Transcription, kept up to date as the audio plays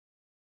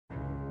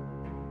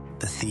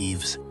The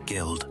Thieves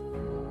Guild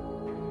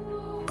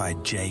by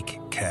Jake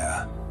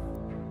Kerr.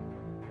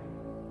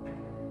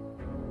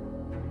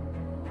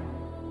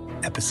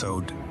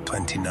 Episode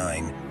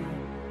 29.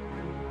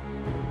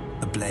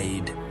 The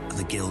Blade of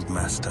the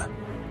Guildmaster.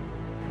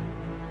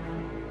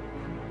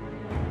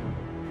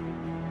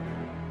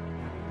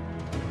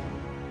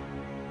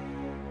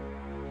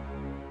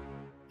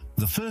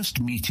 The first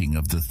meeting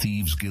of the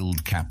Thieves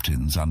Guild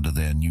captains under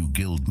their new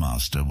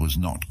Guildmaster was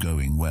not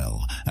going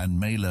well, and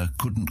Mela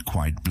couldn't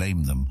quite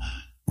blame them.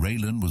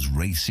 Raylan was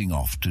racing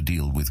off to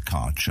deal with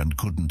Karch and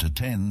couldn't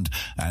attend,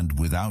 and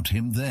without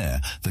him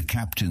there, the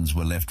captains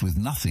were left with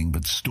nothing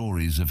but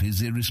stories of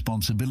his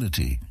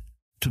irresponsibility.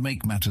 To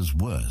make matters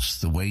worse,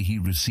 the way he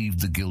received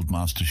the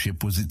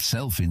Guildmastership was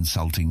itself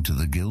insulting to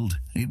the Guild.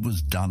 It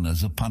was done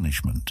as a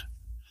punishment.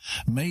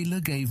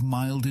 Mela gave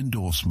mild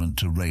endorsement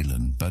to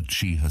Raylan, but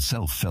she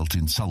herself felt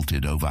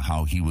insulted over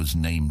how he was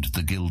named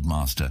the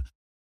Guildmaster.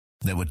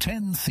 There were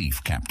 10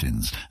 thief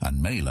captains,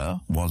 and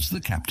Mela was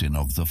the captain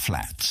of the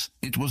Flats.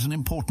 It was an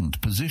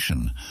important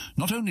position.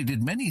 Not only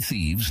did many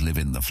thieves live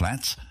in the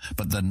Flats,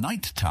 but the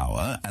night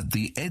tower at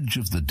the edge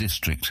of the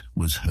district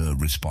was her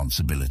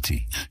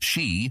responsibility.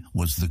 She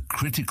was the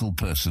critical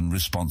person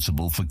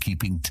responsible for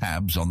keeping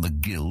tabs on the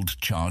Guild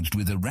charged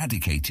with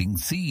eradicating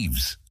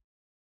thieves.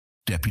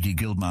 Deputy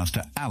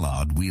Guildmaster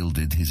Allard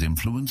wielded his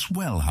influence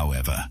well,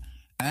 however,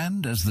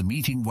 and as the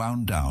meeting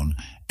wound down,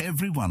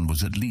 everyone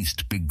was at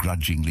least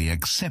begrudgingly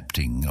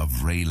accepting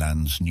of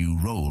Raylan's new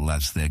role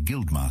as their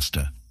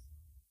Guildmaster.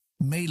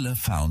 Mela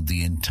found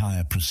the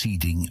entire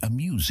proceeding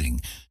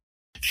amusing.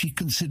 She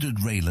considered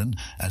Raylan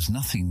as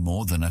nothing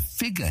more than a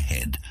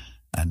figurehead,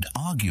 and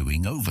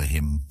arguing over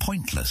him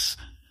pointless.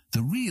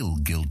 The real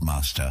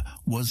Guildmaster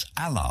was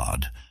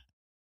Allard.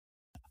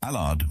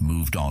 Allard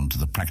moved on to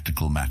the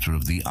practical matter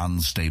of the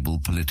unstable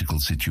political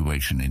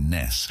situation in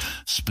Ness,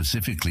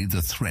 specifically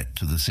the threat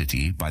to the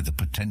city by the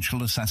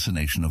potential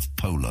assassination of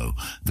Polo,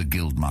 the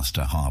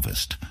Guildmaster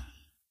Harvest.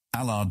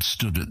 Allard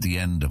stood at the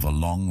end of a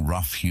long,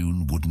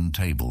 rough-hewn wooden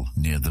table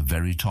near the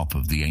very top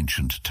of the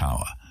ancient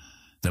tower.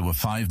 There were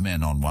 5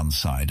 men on one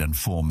side and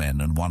 4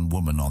 men and 1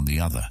 woman on the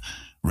other.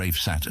 Rafe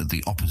sat at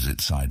the opposite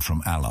side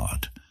from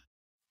Allard.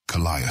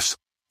 Callias,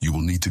 you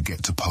will need to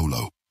get to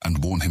Polo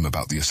and warn him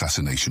about the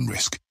assassination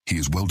risk. He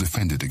is well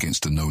defended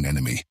against a known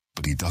enemy,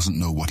 but he doesn't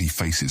know what he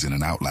faces in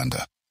an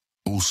Outlander.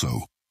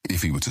 Also,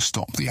 if he were to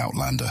stop the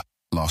Outlander,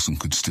 Larson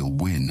could still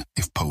win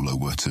if Polo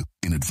were to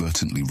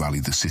inadvertently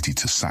rally the city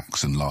to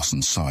Sax and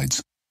Larson's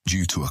sides,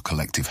 due to a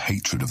collective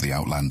hatred of the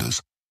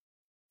Outlanders.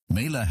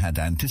 Mela had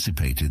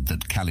anticipated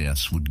that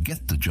Callias would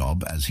get the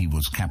job as he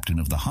was captain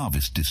of the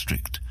Harvest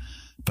District,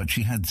 but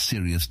she had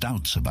serious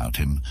doubts about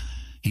him.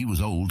 He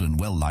was old and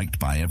well-liked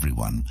by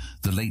everyone.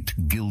 The late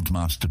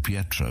Guildmaster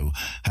Pietro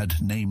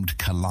had named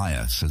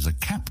Callias as a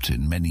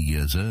captain many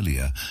years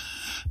earlier,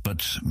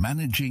 but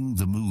managing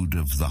the mood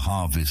of the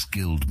Harvest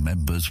Guild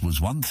members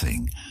was one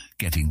thing.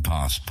 Getting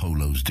past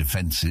Polo's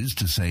defences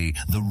to say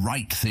the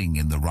right thing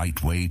in the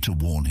right way to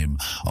warn him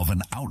of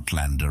an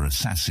Outlander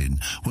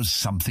assassin was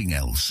something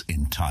else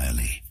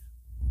entirely.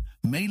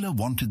 Mela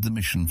wanted the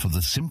mission for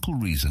the simple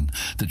reason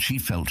that she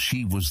felt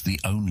she was the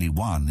only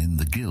one in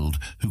the Guild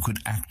who could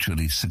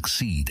actually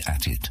succeed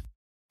at it.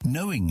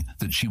 Knowing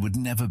that she would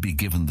never be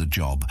given the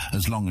job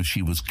as long as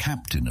she was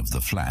captain of the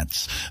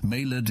Flats,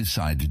 Mela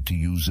decided to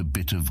use a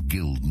bit of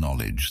Guild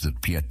knowledge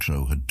that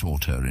Pietro had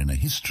taught her in a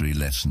history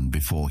lesson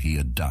before he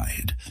had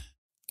died.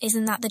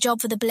 "Isn't that the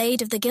job for the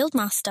Blade of the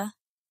Guildmaster?"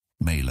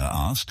 Mela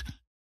asked.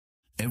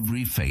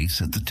 Every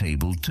face at the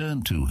table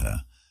turned to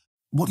her.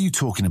 "What are you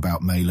talking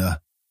about,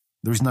 Mela?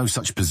 There is no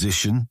such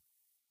position."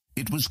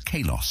 It was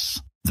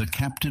Kalos, the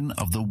captain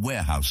of the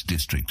warehouse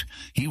district.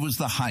 He was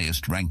the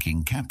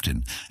highest-ranking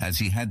captain, as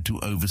he had to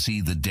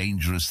oversee the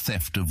dangerous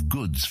theft of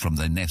goods from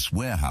the Ness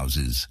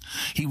warehouses.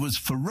 He was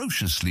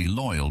ferociously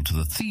loyal to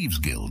the Thieves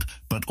Guild,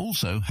 but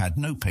also had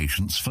no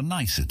patience for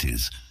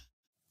niceties.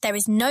 "There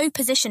is no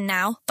position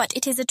now, but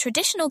it is a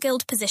traditional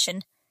guild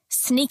position.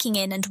 Sneaking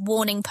in and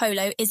warning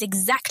Polo is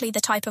exactly the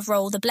type of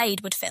role the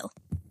Blade would fill."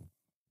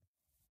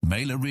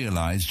 Mela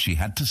realized she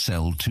had to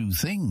sell 2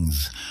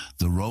 things,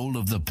 the role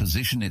of the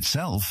position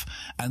itself,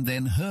 and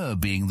then her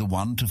being the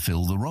one to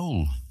fill the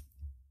role.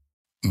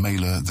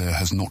 Mela, there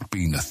has not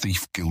been a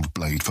Thief Guild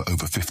Blade for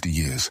over 50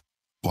 years.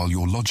 While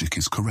your logic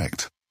is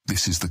correct,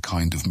 this is the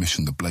kind of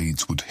mission the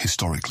Blades would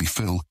historically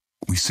fill.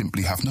 We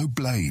simply have no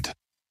blade.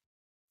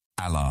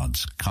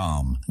 Allard's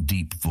calm,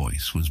 deep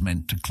voice was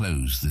meant to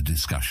close the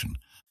discussion.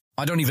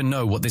 "I don't even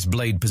know what this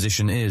blade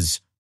position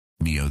is,"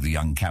 Mio, the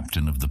young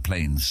captain of the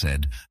Plains,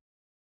 said.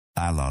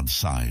 Allard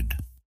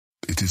sighed.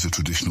 "It is a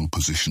traditional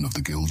position of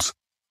the Guilds.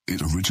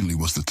 It originally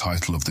was the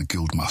title of the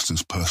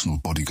Guildmaster's personal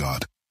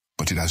bodyguard,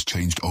 but it has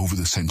changed over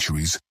the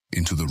centuries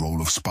into the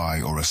role of spy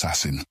or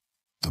assassin.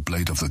 The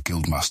Blade of the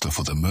Guildmaster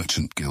for the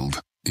Merchant Guild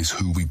is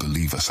who we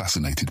believe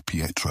assassinated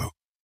Pietro."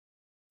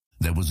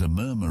 There was a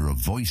murmur of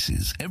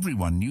voices.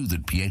 Everyone knew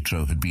that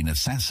Pietro had been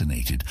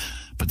assassinated,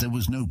 but there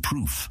was no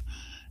proof,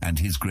 and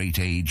his great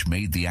age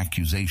made the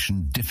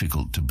accusation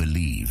difficult to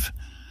believe.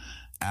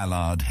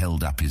 Allard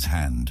held up his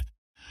hand.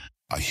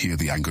 I hear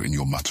the anger in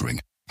your muttering,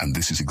 and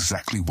this is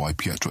exactly why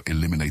Pietro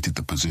eliminated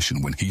the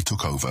position when he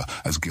took over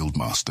as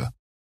Guildmaster.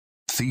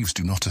 Thieves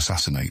do not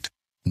assassinate,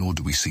 nor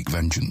do we seek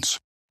vengeance.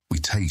 We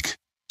take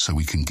so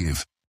we can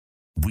give.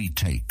 We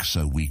take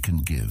so we can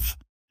give.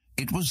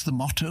 It was the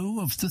motto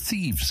of the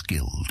Thieves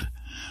Guild,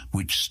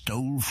 which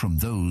stole from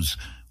those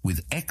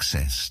with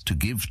excess to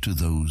give to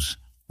those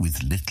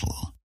with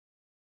little.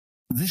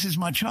 This is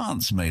my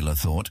chance, Mela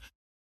thought.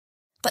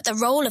 But the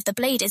role of the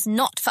blade is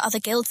not for other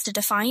guilds to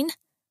define.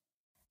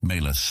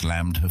 Mela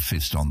slammed her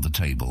fist on the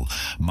table.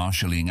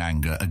 Marshalling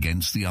anger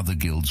against the other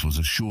guilds was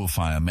a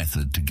surefire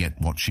method to get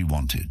what she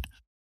wanted.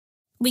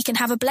 We can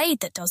have a blade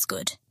that does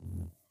good.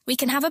 We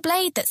can have a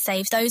blade that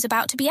saves those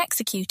about to be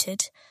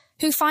executed,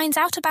 who finds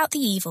out about the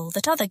evil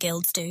that other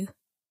guilds do.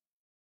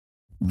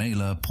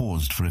 Mela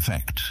paused for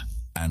effect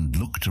and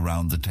looked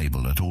around the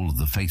table at all of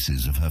the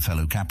faces of her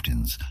fellow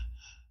captains.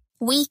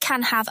 We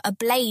can have a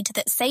blade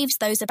that saves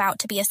those about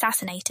to be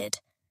assassinated.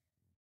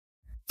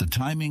 The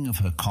timing of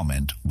her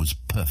comment was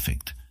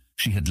perfect.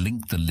 She had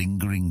linked the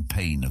lingering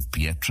pain of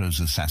Pietro's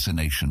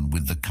assassination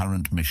with the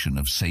current mission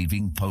of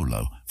saving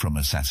Polo from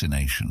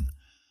assassination.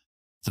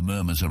 The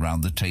murmurs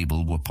around the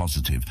table were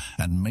positive,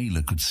 and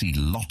Mela could see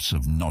lots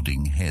of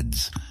nodding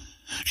heads.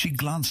 She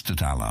glanced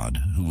at Allard,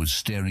 who was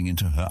staring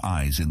into her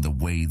eyes in the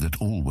way that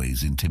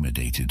always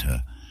intimidated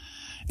her.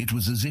 It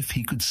was as if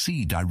he could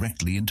see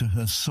directly into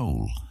her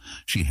soul.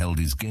 She held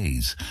his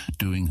gaze,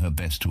 doing her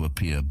best to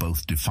appear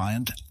both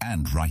defiant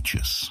and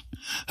righteous.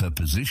 Her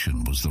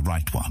position was the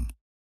right one.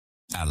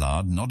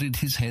 Allard nodded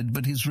his head,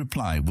 but his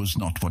reply was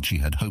not what she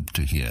had hoped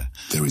to hear.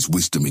 There is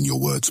wisdom in your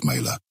words,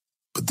 Mela,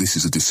 but this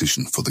is a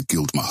decision for the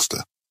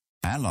Guildmaster.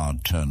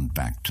 Allard turned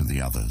back to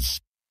the others.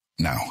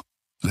 Now,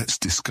 let's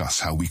discuss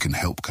how we can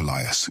help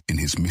Callias in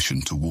his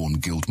mission to warn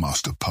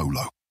Guildmaster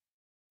Polo.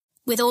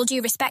 With all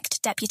due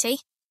respect, Deputy.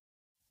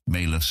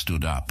 Mela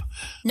stood up.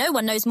 No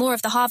one knows more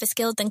of the Harvest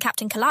Guild than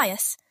Captain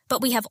Callias, but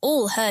we have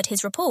all heard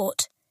his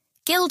report.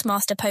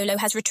 Guildmaster Polo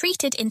has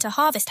retreated into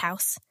Harvest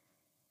House.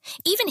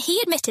 Even he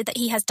admitted that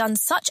he has done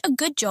such a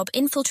good job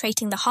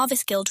infiltrating the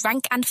Harvest Guild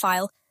rank and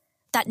file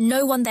that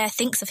no one there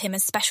thinks of him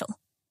as special.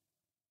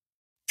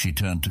 She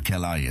turned to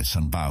Callias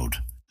and bowed.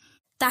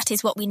 That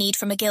is what we need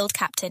from a guild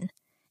captain.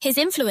 His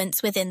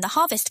influence within the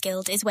Harvest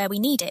Guild is where we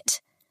need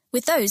it,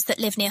 with those that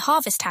live near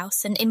Harvest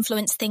House and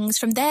influence things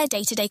from their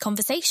day-to-day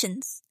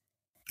conversations.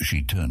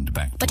 She turned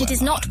back to But it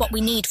is Allard. not what we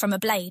need from a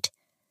blade.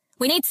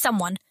 We need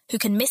someone who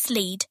can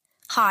mislead,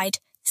 hide,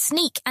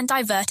 sneak and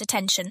divert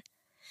attention.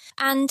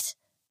 And...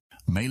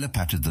 Mela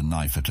patted the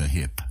knife at her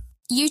hip.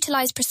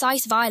 Utilize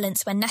precise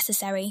violence when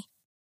necessary.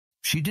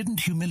 She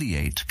didn't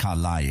humiliate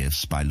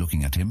Callias by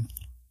looking at him.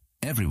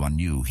 Everyone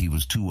knew he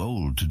was too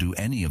old to do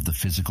any of the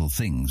physical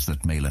things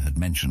that Mela had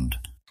mentioned.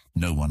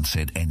 No one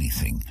said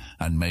anything,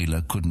 and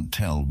Mela couldn't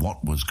tell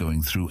what was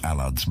going through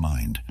Allard's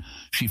mind.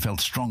 She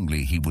felt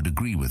strongly he would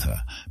agree with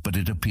her, but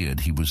it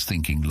appeared he was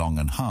thinking long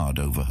and hard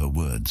over her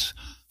words.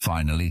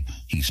 Finally,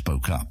 he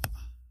spoke up.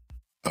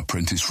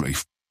 Apprentice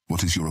Rafe,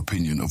 what is your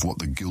opinion of what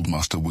the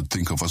Guildmaster would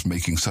think of us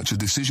making such a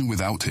decision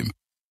without him?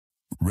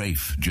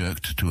 Rafe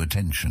jerked to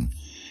attention.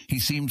 He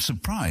seemed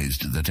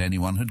surprised that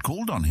anyone had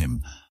called on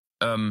him.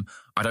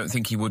 I don't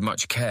think he would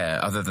much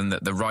care, other than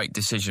that the right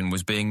decision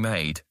was being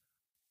made.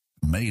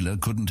 Mela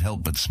couldn't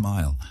help but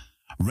smile.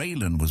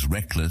 Raylan was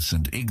reckless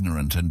and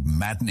ignorant and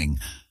maddening,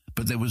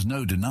 but there was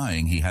no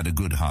denying he had a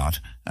good heart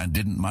and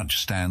didn't much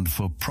stand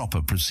for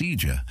proper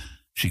procedure.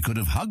 She could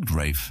have hugged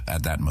Rafe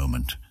at that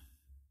moment.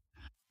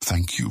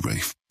 Thank you,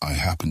 Rafe. I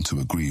happen to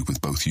agree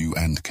with both you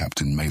and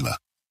Captain Mela.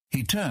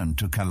 He turned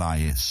to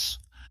Callias.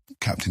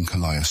 Captain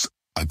Callias,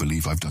 I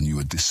believe I've done you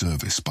a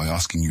disservice by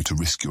asking you to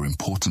risk your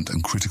important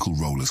and critical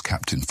role as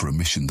captain for a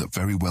mission that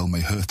very well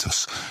may hurt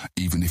us,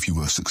 even if you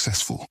were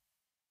successful.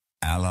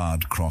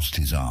 Allard crossed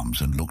his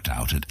arms and looked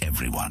out at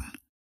everyone.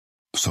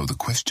 So the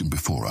question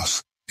before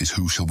us is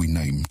who shall we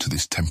name to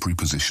this temporary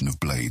position of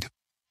Blade,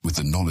 with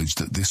the knowledge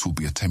that this will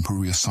be a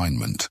temporary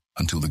assignment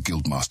until the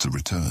Guildmaster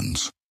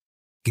returns?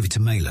 Give it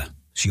to Mela.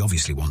 She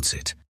obviously wants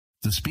it.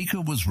 The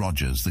speaker was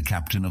Rogers, the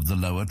captain of the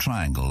Lower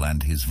Triangle,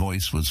 and his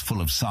voice was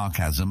full of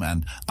sarcasm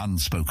and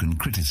unspoken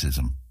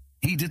criticism.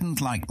 He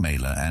didn't like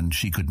Mela, and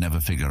she could never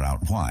figure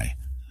out why.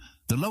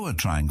 The Lower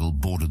Triangle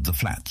bordered the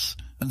flats,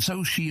 and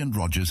so she and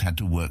Rogers had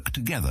to work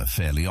together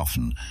fairly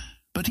often,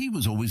 but he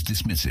was always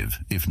dismissive,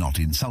 if not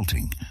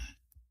insulting.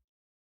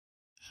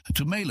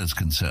 To Mela's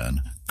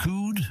concern,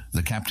 Cood,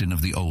 the captain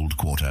of the Old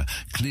Quarter,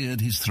 cleared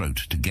his throat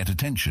to get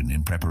attention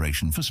in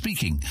preparation for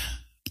speaking.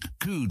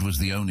 Cood was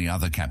the only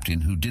other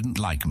captain who didn't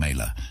like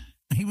Mela.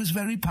 He was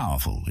very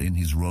powerful in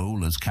his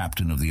role as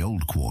captain of the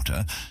Old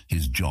Quarter.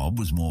 His job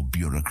was more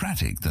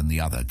bureaucratic than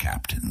the other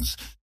captains.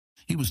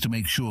 He was to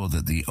make sure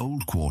that the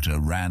Old Quarter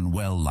ran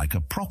well like a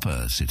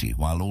proper city,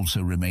 while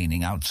also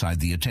remaining outside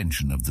the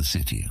attention of the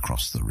city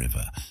across the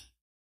river.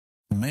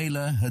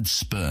 Mela had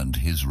spurned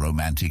his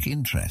romantic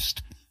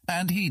interest,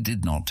 and he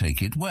did not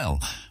take it well,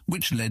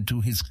 which led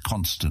to his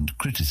constant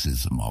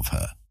criticism of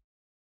her.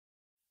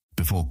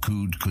 Before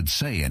Cood could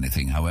say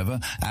anything, however,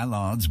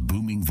 Allard's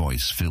booming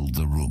voice filled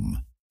the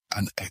room.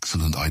 An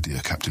excellent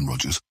idea, Captain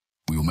Rogers.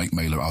 We will make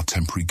Mela our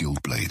temporary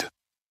guild blade.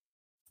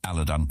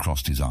 Allard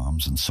uncrossed his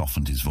arms and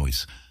softened his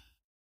voice.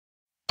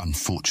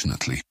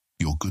 Unfortunately,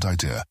 your good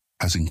idea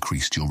has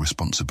increased your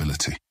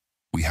responsibility.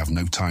 We have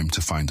no time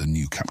to find a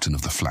new captain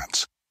of the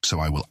flats, so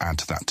I will add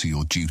that to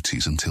your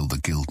duties until the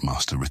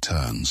Guildmaster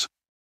returns.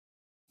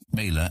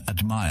 Mela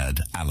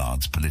admired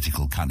Allard's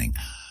political cunning.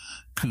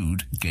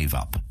 Cood gave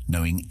up,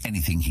 knowing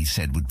anything he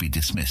said would be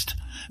dismissed.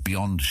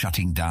 Beyond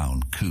shutting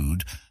down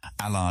Cood,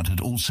 Allard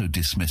had also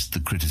dismissed the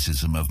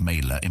criticism of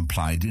Mela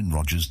implied in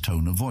Rogers'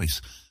 tone of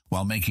voice,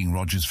 while making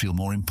Rogers feel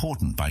more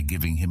important by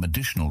giving him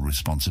additional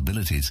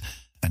responsibilities,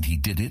 and he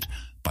did it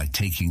by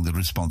taking the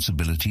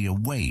responsibility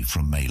away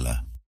from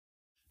Mela.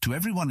 To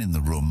everyone in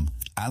the room,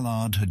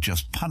 Allard had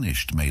just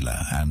punished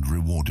Mela and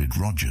rewarded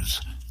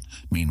Rogers.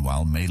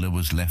 Meanwhile, Mela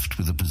was left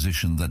with a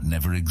position that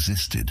never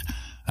existed,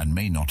 and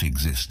may not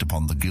exist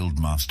upon the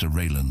Guildmaster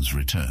Raylan's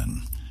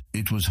return.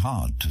 It was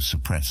hard to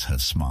suppress her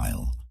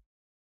smile.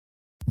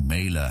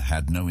 Mela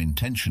had no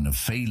intention of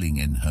failing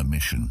in her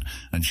mission,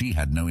 and she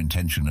had no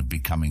intention of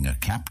becoming a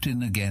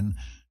captain again.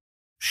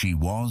 She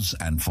was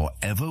and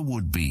forever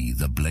would be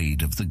the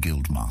blade of the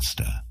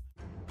Guildmaster.